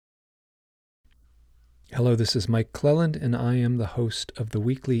Hello, this is Mike Cleland, and I am the host of the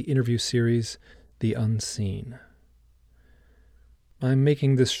weekly interview series, The Unseen. I'm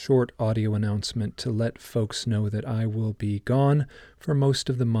making this short audio announcement to let folks know that I will be gone for most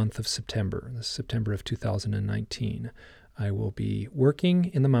of the month of September, September of 2019. I will be working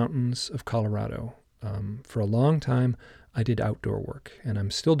in the mountains of Colorado. For a long time, I did outdoor work, and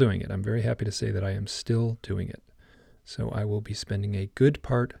I'm still doing it. I'm very happy to say that I am still doing it. So I will be spending a good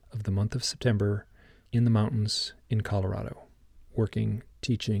part of the month of September in the mountains in Colorado, working,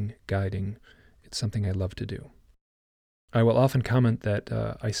 teaching, guiding. It's something I love to do. I will often comment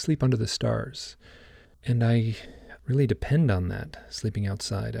that I sleep under the stars, and I really depend on that, sleeping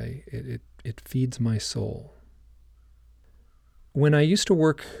outside. It feeds my soul. When I used to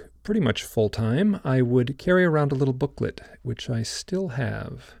work pretty much full-time, I would carry around a little booklet, which I still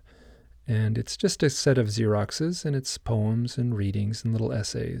have. And it's just a set of Xeroxes, and it's poems and readings and little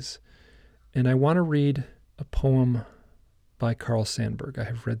essays. And I want to read a poem by Car Sandburg. I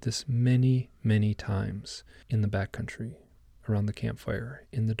have read this many, many times in the backcountry, around the campfire,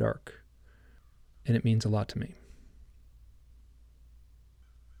 in the dark. And it means a lot to me.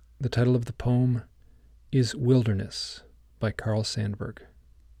 The title of the poem is Wilderness by Car Sandburg.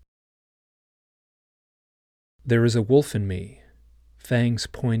 There is a wolf in me, fangs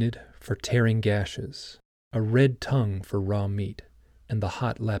pointed for tearing gashes, a red tongue for raw meat, and the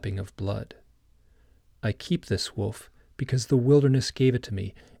hot lapping of blood. I keep this wolf because the wilderness gave it to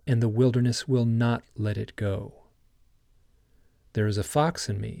me, and the wilderness will not let it go. There is a fox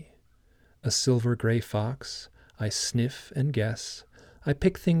in me, a silver-gray fox. I sniff and guess. I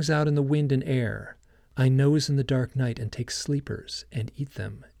pick things out in the wind and air. I nose in the dark night and take sleepers and eat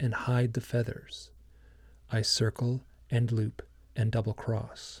them and hide the feathers. I circle and loop and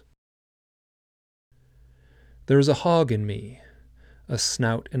double-cross. There is a hog in me, a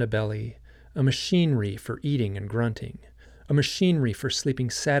snout and a belly, a machinery for eating and grunting, a machinery for sleeping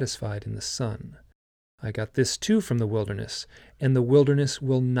satisfied in the sun. I got this too from the wilderness, and the wilderness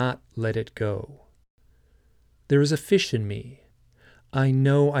will not let it go. There is a fish in me. I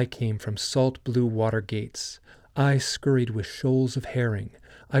know I came from salt blue water gates. I scurried with shoals of herring.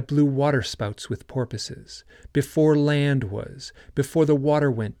 I blew waterspouts with porpoises. Before land was, before the water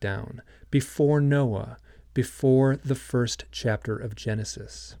went down, before Noah, before the first chapter of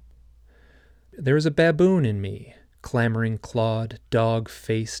Genesis. There is a baboon in me, clamoring clawed,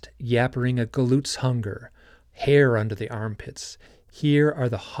 dog-faced, yappering a galoot's hunger, hair under the armpits. Here are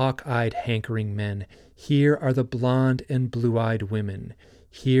the hawk-eyed hankering men. Here are the blonde and blue-eyed women.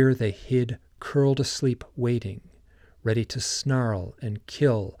 Here they hid, curled asleep, waiting, ready to snarl and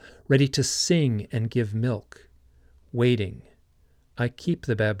kill, ready to sing and give milk. Waiting. I keep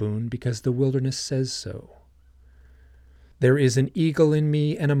the baboon because the wilderness says so. There is an eagle in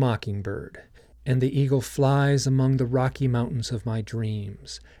me and a mockingbird, and the eagle flies among the rocky mountains of my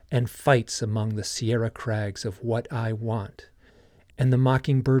dreams, and fights among the Sierra crags of what I want. And the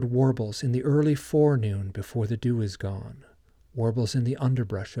mockingbird warbles in the early forenoon before the dew is gone, warbles in the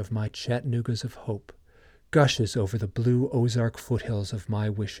underbrush of my Chattanoogas of hope, gushes over the blue Ozark foothills of my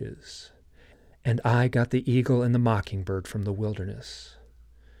wishes. And I got the eagle and the mockingbird from the wilderness.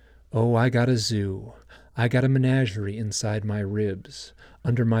 Oh, I got a zoo. I got a menagerie inside my ribs,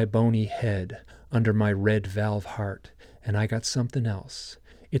 under my bony head, under my red valve heart, and I got something else.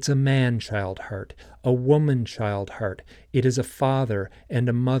 It's a man-child heart, a woman-child heart. It is a father and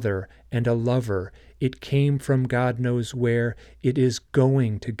a mother and a lover. It came from God knows where. It is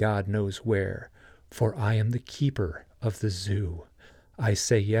going to God knows where. For I am the keeper of the zoo. I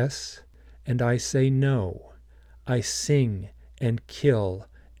say yes, and I say no. I sing and kill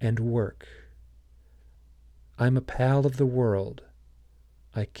and work. I'm a pal of the world.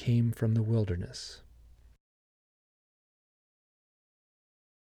 I came from the wilderness.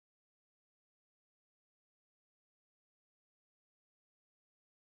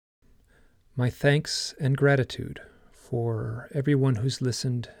 My thanks and gratitude for everyone who's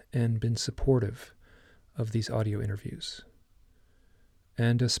listened and been supportive of these audio interviews.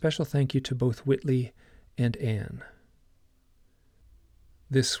 And a special thank you to both Whitley and Anne.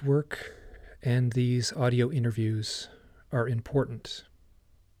 This work and these audio interviews are important.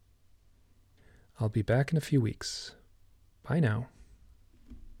 I'll be back in a few weeks. Bye now.